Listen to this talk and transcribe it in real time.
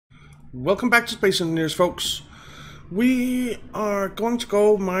Welcome back to Space Engineers, folks. We are going to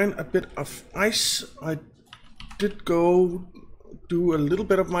go mine a bit of ice. I did go do a little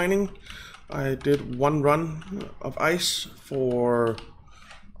bit of mining. I did one run of ice for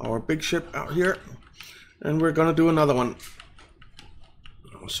our big ship out here, and we're gonna do another one.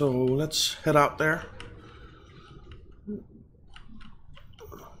 So let's head out there.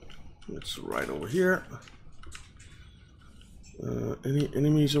 It's right over here. Any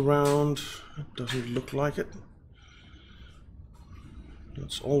enemies around? It doesn't look like it.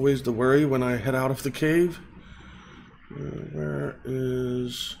 That's always the worry when I head out of the cave. Where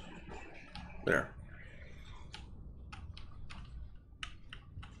is... there.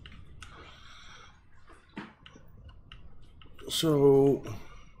 So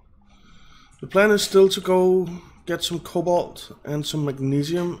the plan is still to go get some cobalt and some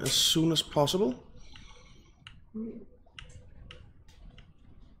magnesium as soon as possible.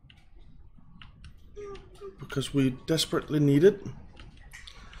 Because we desperately need it.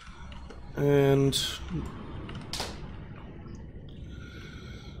 And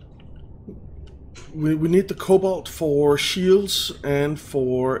we need the cobalt for shields and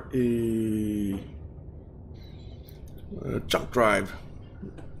for a jump drive,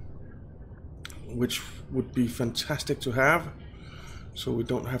 which would be fantastic to have, so we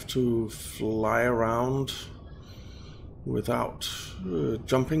don't have to fly around without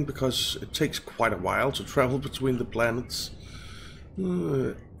jumping, because it takes quite a while to travel between the planets,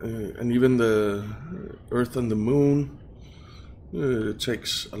 and even the Earth and the Moon. It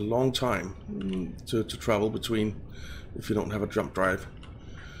takes a long time to travel between if you don't have a jump drive.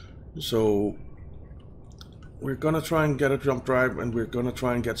 So we're gonna try and get a jump drive, and we're gonna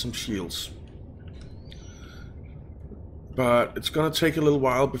try and get some shields. But it's gonna take a little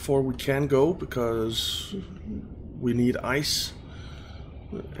while before we can go, because we need ice,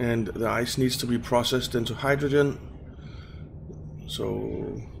 and the ice needs to be processed into hydrogen.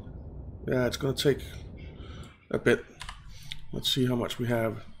 So yeah, it's gonna take a bit. Let's see how much we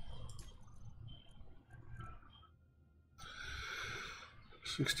have.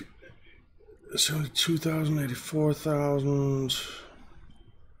 60, 72,000, 84,000,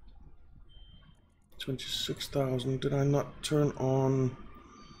 26,000. Did I not turn on?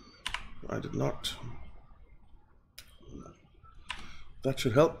 I did not. That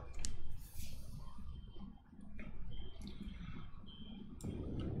should help.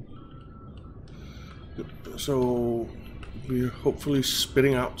 So we're hopefully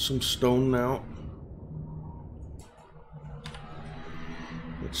spitting out some stone now.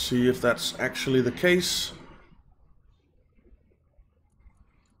 Let's see if that's actually the case.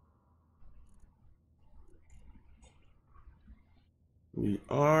 We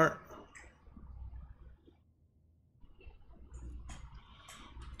are.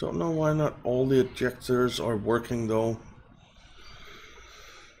 Don't know why not all the ejectors are working though.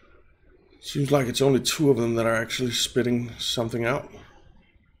 Seems like it's only 2 of them that are actually spitting something out.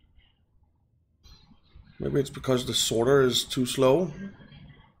 Maybe it's because the sorter is too slow.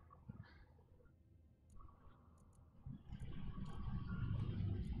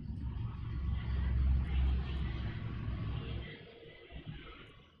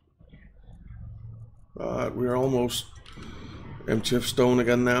 But we're almost empty of stone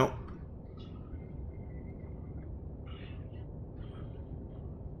again now.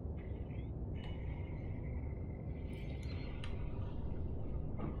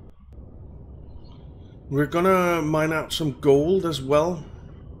 We're gonna mine out some gold as well,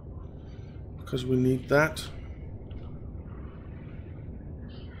 because we need that.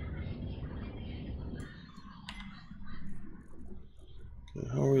 Okay,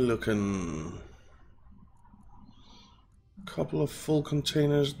 how are we looking? Couple of full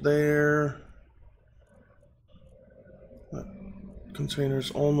containers there. That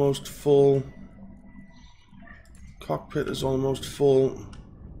container's almost full. Cockpit is almost full.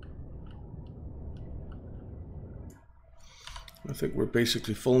 I think we're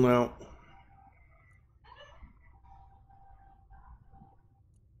basically full now.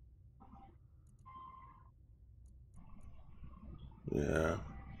 Yeah.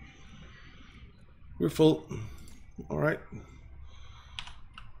 We're full. All right.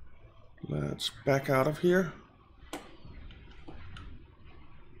 Let's back out of here.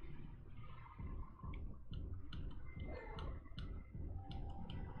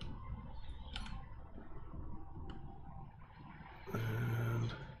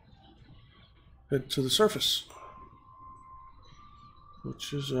 And head to the surface,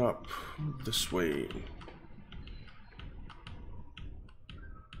 which is up this way.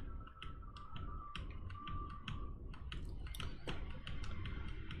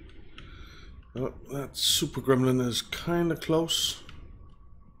 Oh, that super gremlin is kind of close.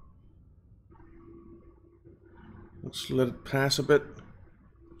 Let's let it pass a bit.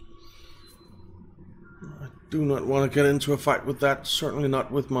 I do not want to get into a fight with that, certainly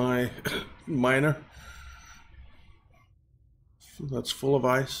not with my miner. That's full of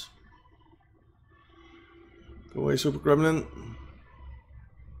ice. Go away, super gremlin.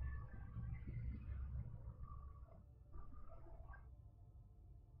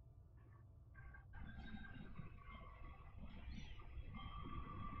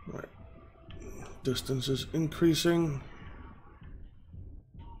 Right. Distance is increasing.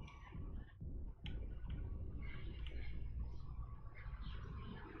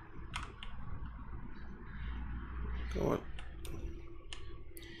 Go on.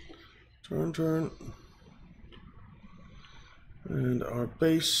 Turn. And our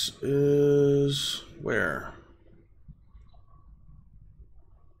base is where?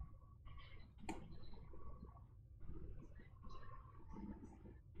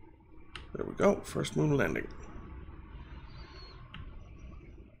 There we go, first moon landing.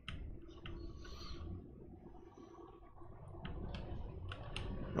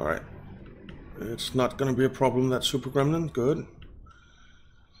 Alright. It's not going to be a problem, that super gremlin. Good.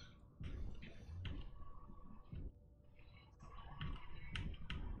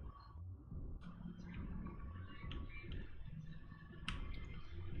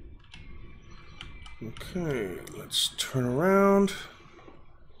 Okay, let's turn around.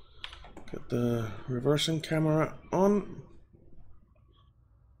 Get the reversing camera on.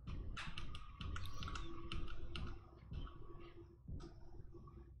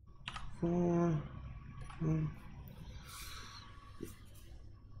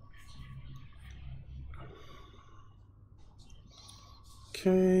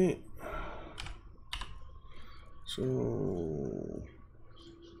 Okay. So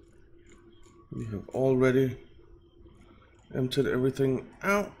we have already emptied everything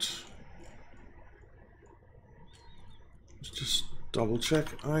out. Let's just double check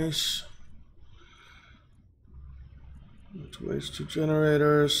ice. Let's waste 2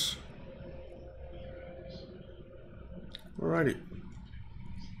 generators. Alrighty.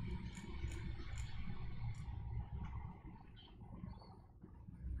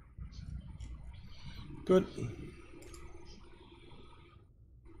 Good.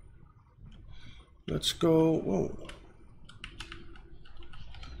 Let's go. Whoa.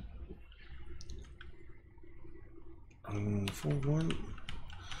 For one.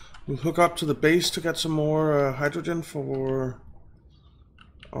 We'll hook up to the base to get some more hydrogen for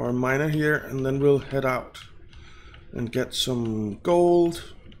our miner here, and then we'll head out and get some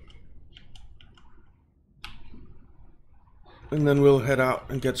gold. And then we'll head out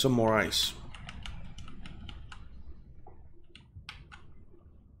and get some more ice.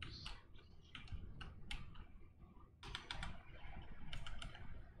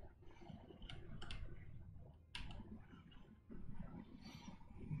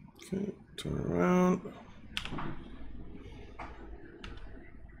 Okay, turn around.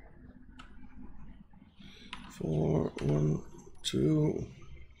 Four, 1, 2,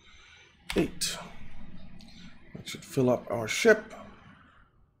 8. That should fill up our ship.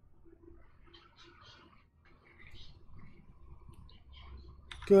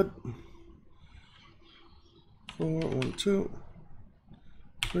 Good. 4, 1, 2,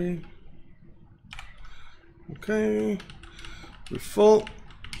 3. Okay. We're full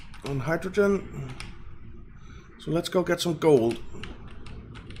on hydrogen. So let's go get some gold.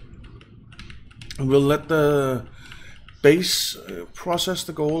 And we'll let the base process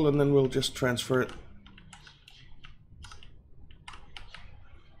the gold, and then we'll just transfer it.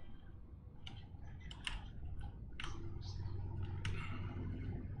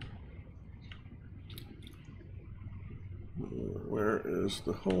 Where is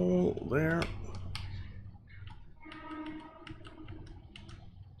the hole? There.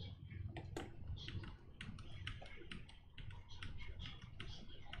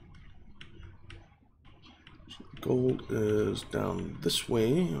 Gold is down this way.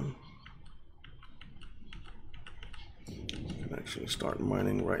 You can actually start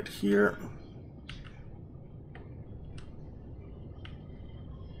mining right here.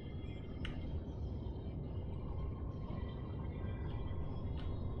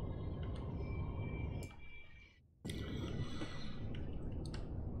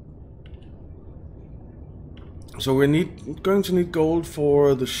 So we're going to need gold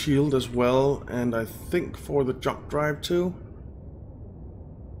for the shield as well, and I think for the jump drive too.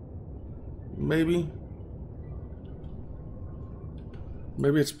 Maybe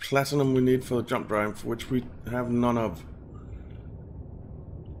it's platinum we need for the jump drive, which we have none of.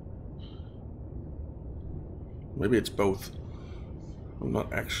 Maybe it's both. I'm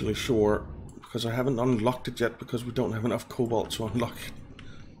not actually sure, because I haven't unlocked it yet, because we don't have enough cobalt to unlock it.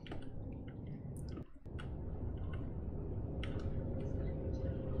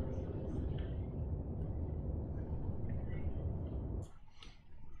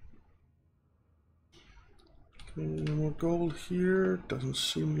 Okay, no more gold here. Doesn't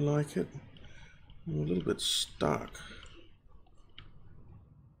seem like it. I'm a little bit stuck.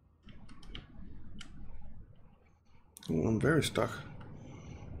 Oh, I'm very stuck.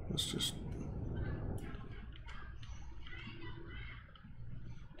 Let's just...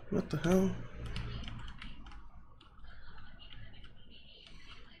 What the hell?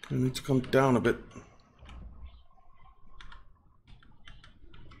 I need to come down a bit.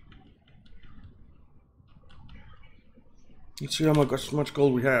 Let's see how much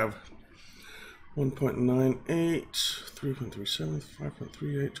gold we have. 1.98, 3.37,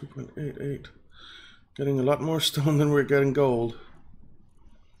 5.38, 2.88. Getting a lot more stone than we're getting gold.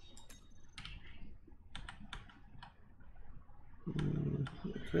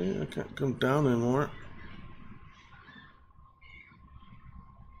 Okay, I can't come down anymore.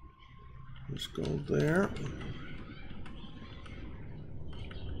 There's gold there.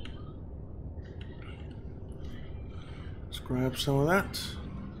 Let's grab some of that.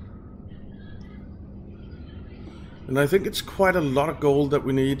 And I think it's quite a lot of gold that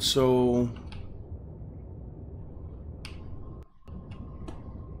we need, so...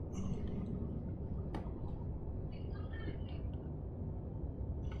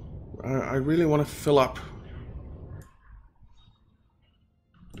 I really want to fill up.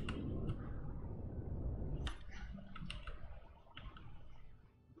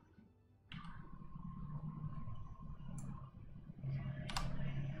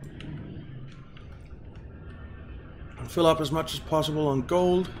 Fill up as much as possible on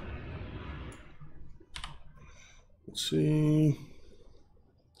gold. Let's see.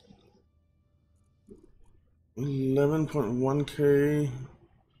 11.1k.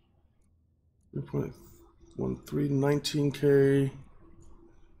 3.13, 19k.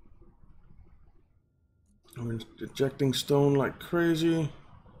 We're ejecting stone like crazy.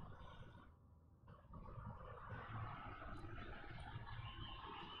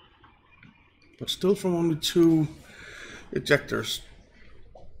 But still from only 2 ejectors,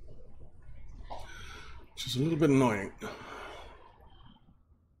 which is a little bit annoying.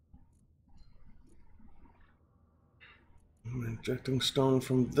 I'm injecting stone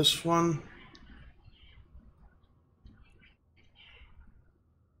from this one.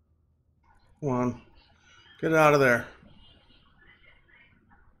 Come on, get it out of there.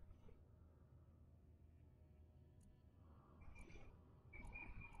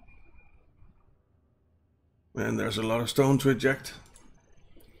 And there's a lot of stone to eject.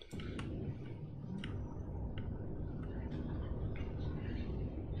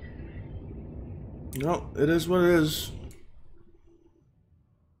 No, it is what it is.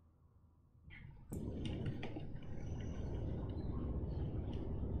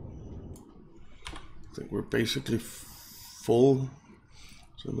 I think we're basically full.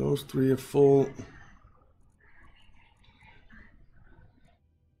 So those 3 are full.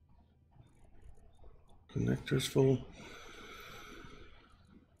 Connector's full.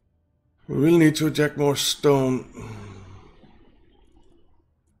 We really need to eject more stone.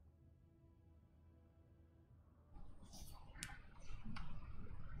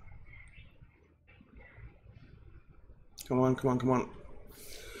 Come on, come on, come on.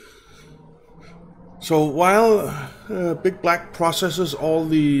 So while Big Black processes all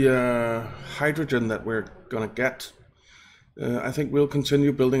the hydrogen that we're gonna get, I think we'll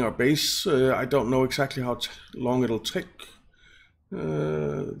continue building our base. I don't know exactly how long it'll take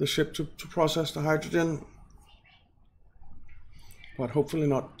the ship to process the hydrogen, but hopefully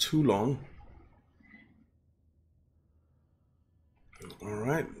not too long. All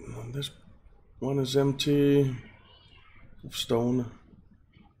right, this one is empty of stone.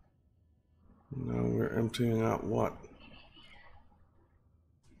 Now we're emptying out what?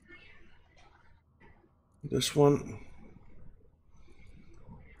 This one.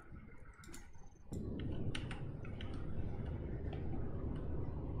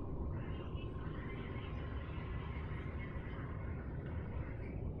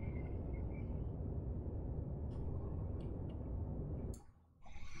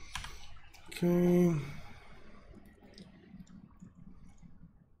 Okay.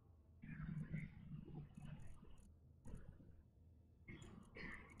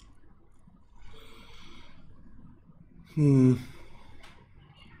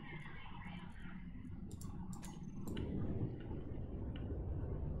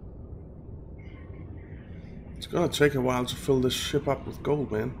 It's gonna take a while to fill this ship up with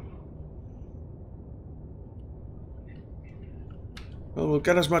gold, man. Well, we'll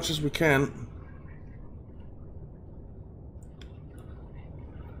get as much as we can.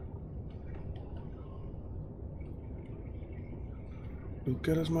 We'll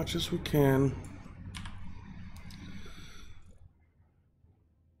get as much as we can.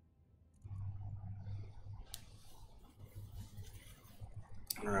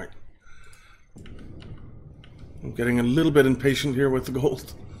 All right. I'm getting a little bit impatient here with the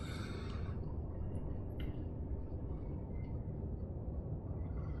gold.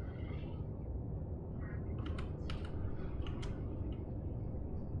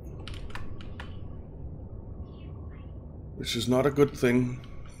 Which is not a good thing.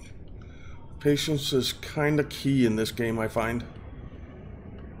 Patience is kind of key in this game, I find.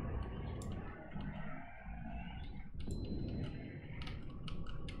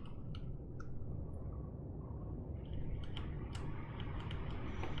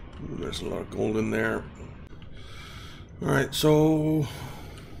 There's a lot of gold in there. Alright, so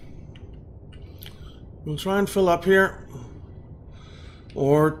we'll try and fill up here.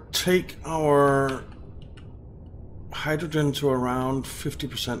 Or take our hydrogen to around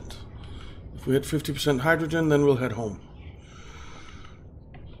 50%. If we hit 50% hydrogen, then we'll head home.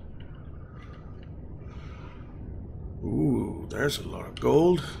 Ooh, there's a lot of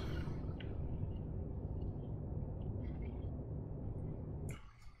gold.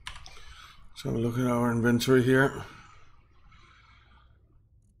 So have a look at our inventory here.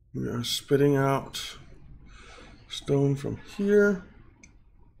 We are spitting out stone from here.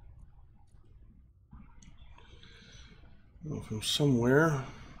 From somewhere.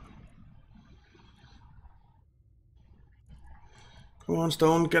 Come on,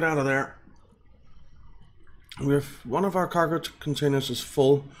 stone, get out of there. We have one of our cargo containers is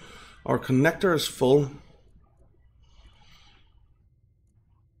full. Our connector is full.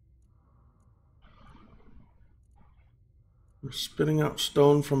 We're spitting out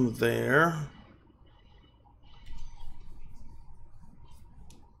stone from there.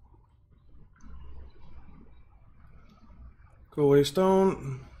 Go away,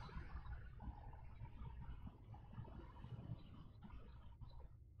 stone.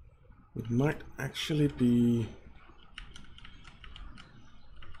 It might actually be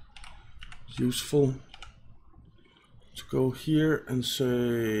useful to go here and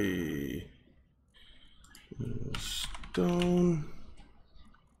say stone.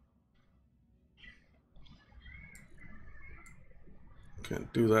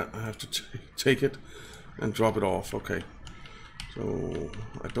 Can't do that. I have to take it and drop it off. Okay. So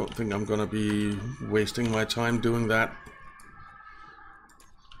I don't think I'm gonna be wasting my time doing that.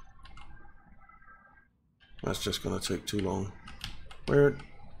 That's just gonna take too long. Where'd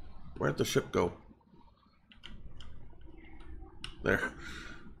the ship go? There.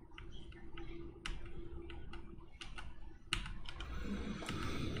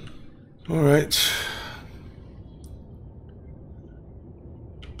 All right.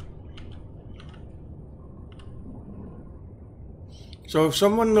 So if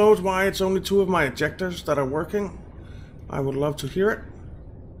someone knows why it's only 2 of my ejectors that are working, I would love to hear it.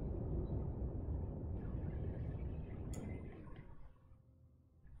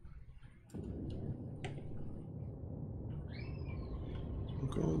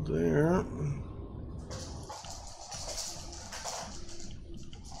 Go there.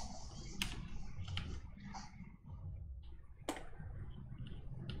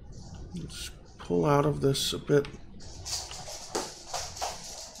 Let's pull out of this a bit.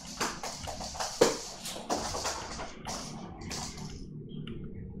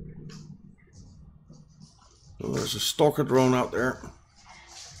 Oh, there's a stalker drone out there.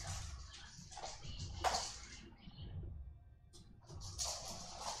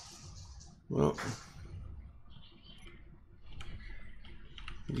 Well,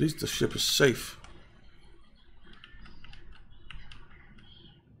 at least the ship is safe.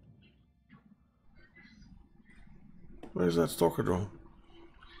 Where's that stalker drone?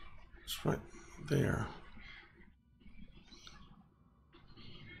 It's right there.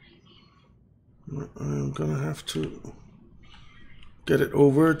 I'm gonna have to get it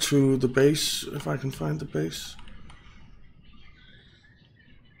over to the base if I can find the base.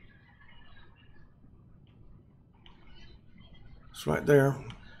 It's right there.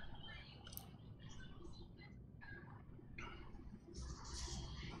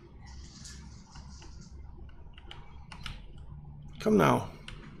 Come now.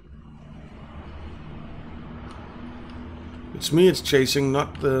 It's me it's chasing,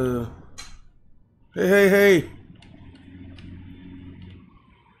 not the... Hey, hey, hey!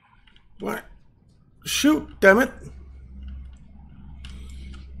 What? Shoot, damn it.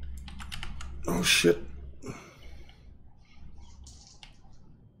 Oh shit.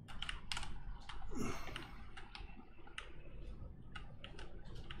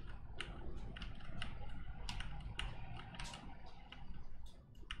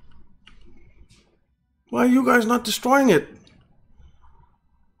 Why are you guys not destroying it?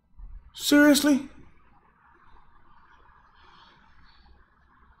 Seriously?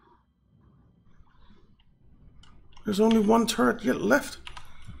 There's only one turret yet left.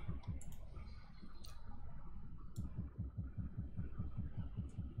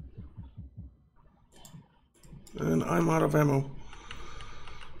 And I'm out of ammo.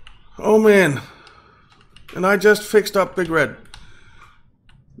 Oh man. And I just fixed up Big Red.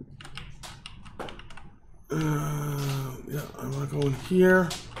 Yeah, I'm gonna go in here.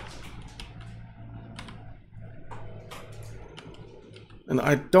 And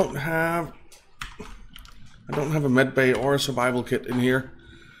I don't have a med bay or a survival kit in here.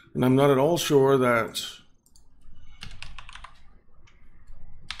 And I'm not at all sure that...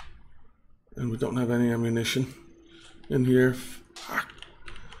 And we don't have any ammunition in here. Fuck.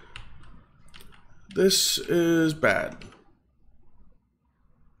 This is bad.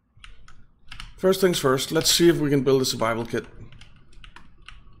 First things first, let's see if we can build a survival kit.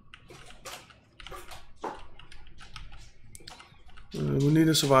 We need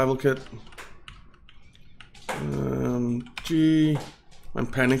a survival kit. Gee, I'm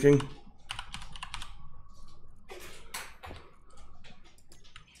panicking.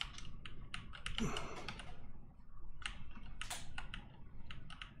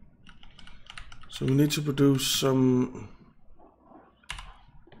 So we need to produce some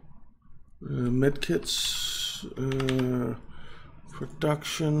med kits,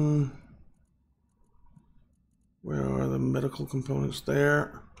 production. Where are the medical components?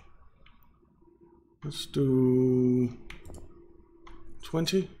 There. Let's do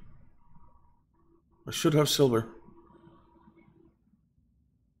 20. I should have silver.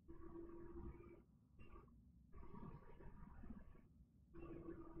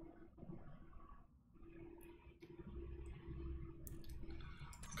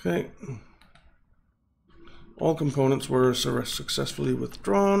 Okay. All components were successfully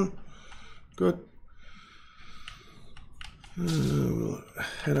withdrawn. Good. We'll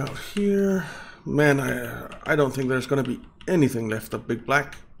head out here. Man, I don't think there's going to be anything left of Big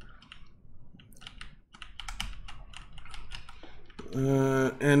Black.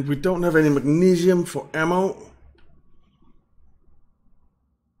 And we don't have any magnesium for ammo.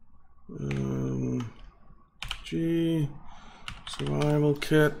 G, survival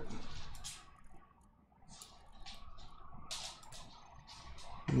kit.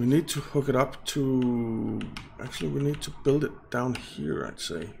 We need to hook it up to... Actually, we need to build it down here, I'd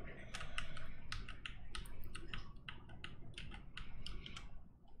say.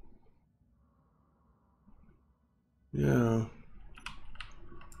 Yeah.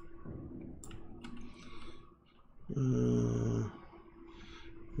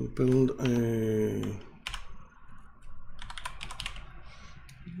 We'll build a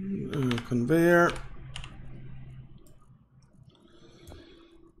conveyor.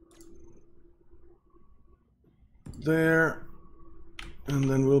 There, and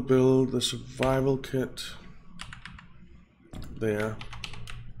then we'll build the survival kit there.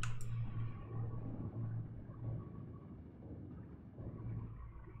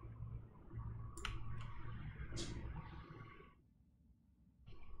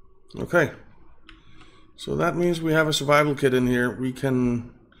 Okay, so that means we have a survival kit in here. We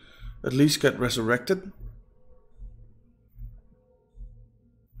can at least get resurrected.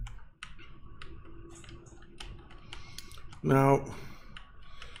 Now,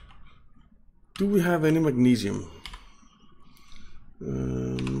 do we have any magnesium?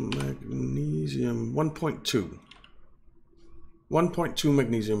 Magnesium 1.2. 1.2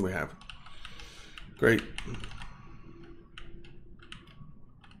 magnesium we have. Great.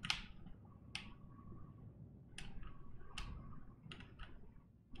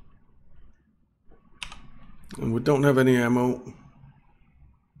 And we don't have any ammo.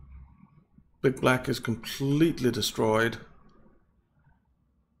 Big Black is completely destroyed.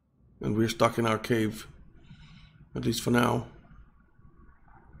 And we're stuck in our cave, at least for now.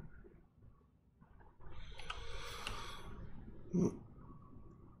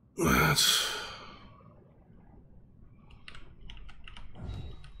 That's...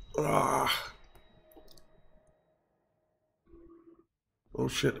 Oh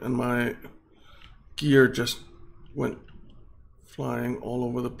shit, and my gear just went flying all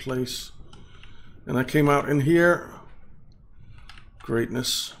over the place. And I came out in here.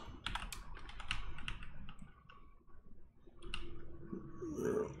 Greatness.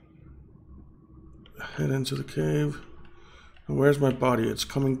 Head into the cave. And where's my body? It's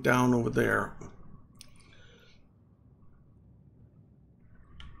coming down over there.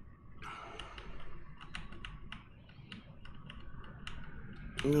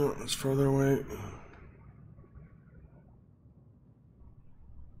 No, it's further away.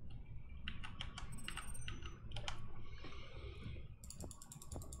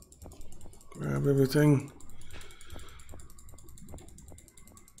 Grab everything.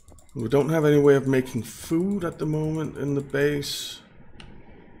 We don't have any way of making food at the moment in the base.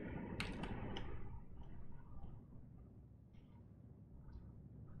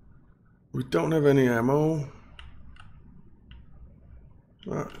 We don't have any ammo.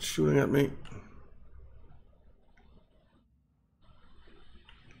 Ah, it's shooting at me.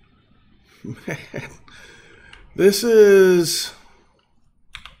 Man, this is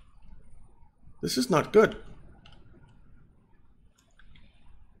not good.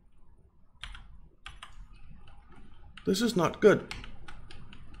 This is not good.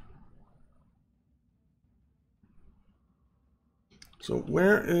 So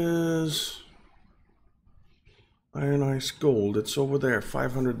where is Iron Ice Gold? It's over there,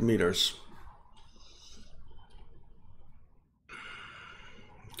 500 meters.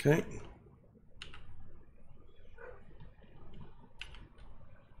 Okay.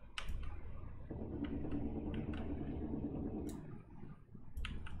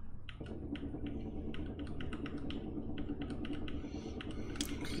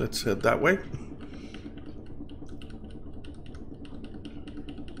 Let's head that way.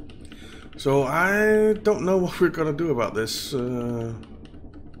 So I don't know what we're gonna do about this.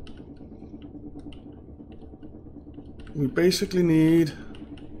 We basically need...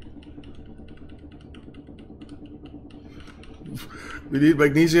 We need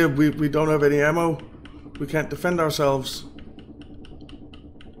magnesium. We don't have any ammo. We can't defend ourselves.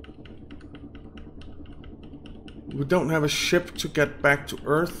 We don't have a ship to get back to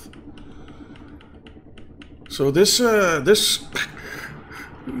Earth. So this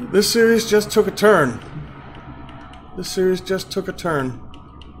series just took a turn. This series just took a turn.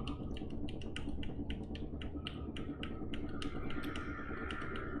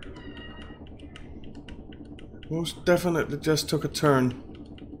 Most definitely just took a turn.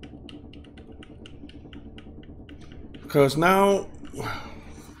 Because now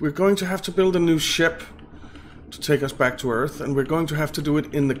we're going to have to build a new ship to take us back to Earth, and we're going to have to do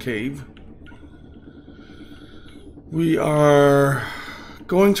it in the cave. We are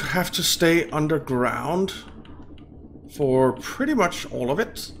going to have to stay underground for pretty much all of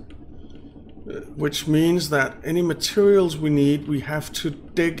it, which means that any materials we need, we have to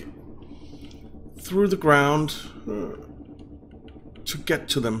dig through the ground to get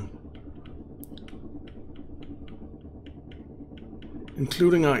to them,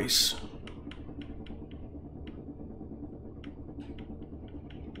 including ice.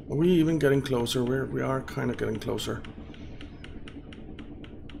 Are we even getting closer? We are kind of getting closer.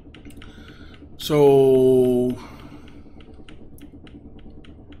 So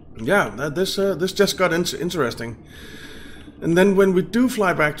yeah, this just got interesting. And then when we do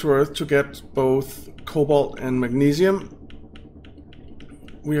fly back to Earth to get both cobalt and magnesium,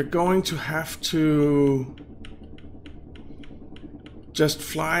 we are going to have to just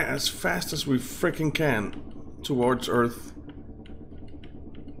fly as fast as we freaking can towards Earth.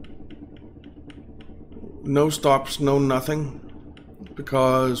 No stops, no nothing,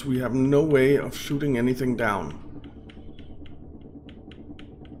 because we have no way of shooting anything down.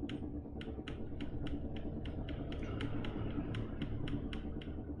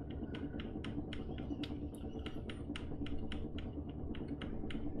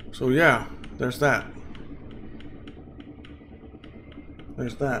 So yeah, there's that.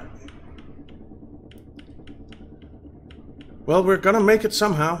 There's that. Well, we're gonna make it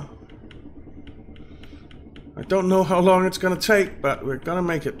somehow. I don't know how long it's gonna take, but we're gonna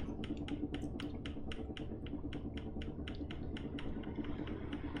make it.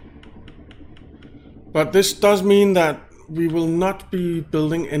 But this does mean that we will not be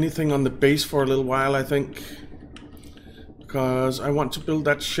building anything on the base for a little while, I think. Because I want to build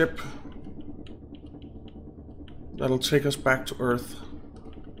that ship that'll take us back to Earth.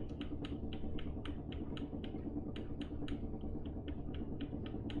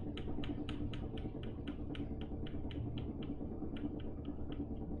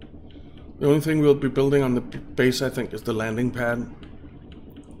 The only thing we'll be building on the base, I think, is the landing pad.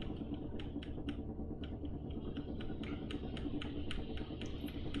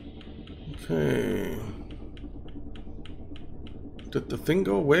 Okay. Did the thing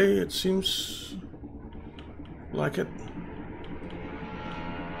go away? It seems like it.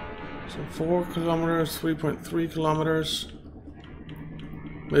 So 4 kilometers, 3.3 kilometers.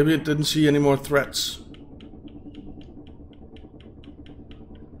 Maybe it didn't see any more threats.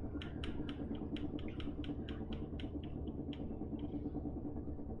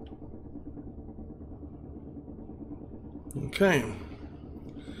 Okay.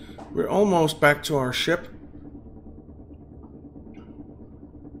 We're almost back to our ship.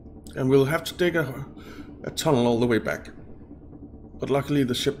 And we'll have to dig a tunnel all the way back. But luckily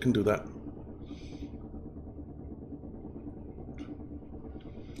the ship can do that.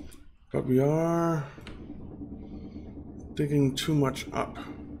 But we are digging too much up.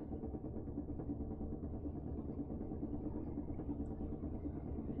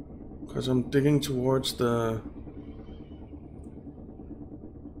 Because I'm digging towards the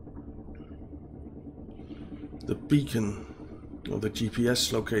beacon, or the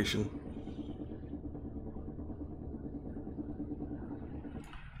GPS location.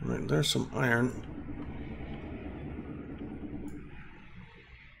 Right, there's some iron.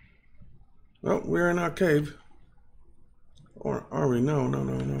 Oh, we're in our cave. Or are we? No.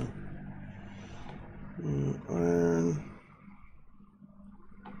 Iron.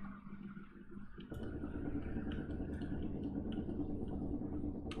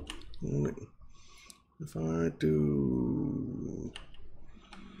 If I do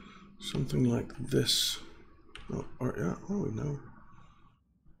something like this, oh, or yeah, no.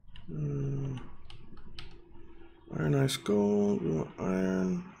 Iron, ice, gold. We want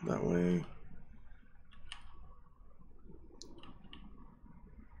iron that way.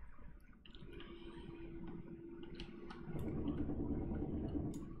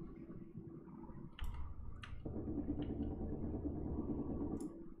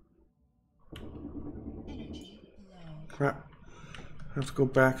 Crap. I have to go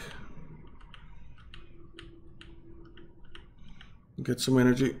back and get some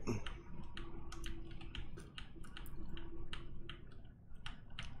energy.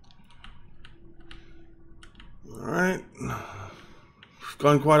 Alright. We've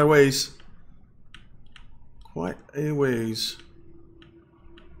gone quite a ways. Quite a ways.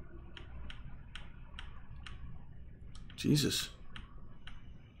 Jesus.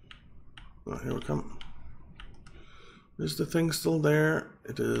 Oh, here we come. Is the thing still there?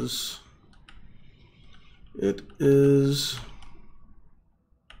 It is. It is.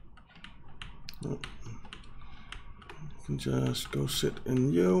 Oh. You can just go sit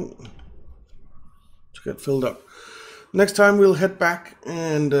in you to get filled up. Next time we'll head back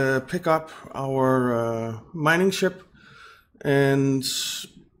and pick up our mining ship, and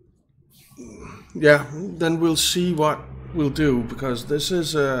yeah, then we'll see what we'll do, because this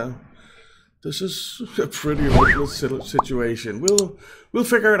is a pretty hopeless situation. We'll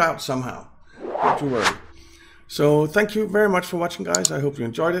figure it out somehow. Don't you worry. So thank you very much for watching, guys. I hope you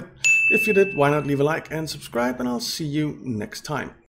enjoyed it. If you did, why not leave a like and subscribe, and I'll see you next time.